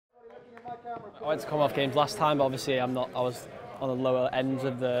I went to Commonwealth Games last time, but obviously I was on the lower ends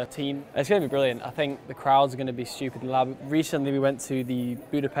of the team. It's going to be brilliant. I think the crowds are going to be stupidly loud. Recently we went to the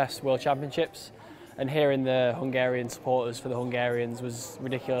Budapest World Championships, and hearing the Hungarian supporters for the Hungarians was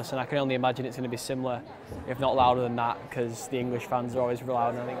ridiculous, and I can only imagine it's going to be similar, if not louder than that, because the English fans are always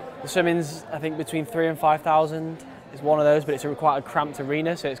loud. I think the swimming's, I think, between 3,000 and 5,000 is one of those, but it's quite a cramped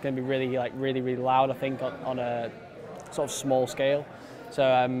arena, so it's going to be really loud, I think, on a sort of small scale. So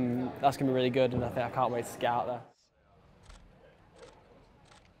that's going to be really good, and I can't wait to get out there.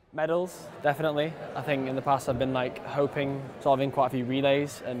 Medals, definitely. I think in the past I've been hoping sort of in quite a few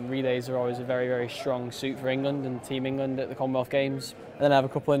relays, and relays are always a very strong suit for England and Team England at the Commonwealth Games. And then I have a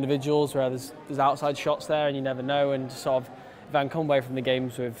couple of individuals where there's outside shots there and you never know, and sort of if I can come away from the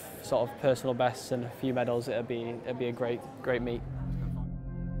games with sort of personal bests and a few medals, it'd be a great meet.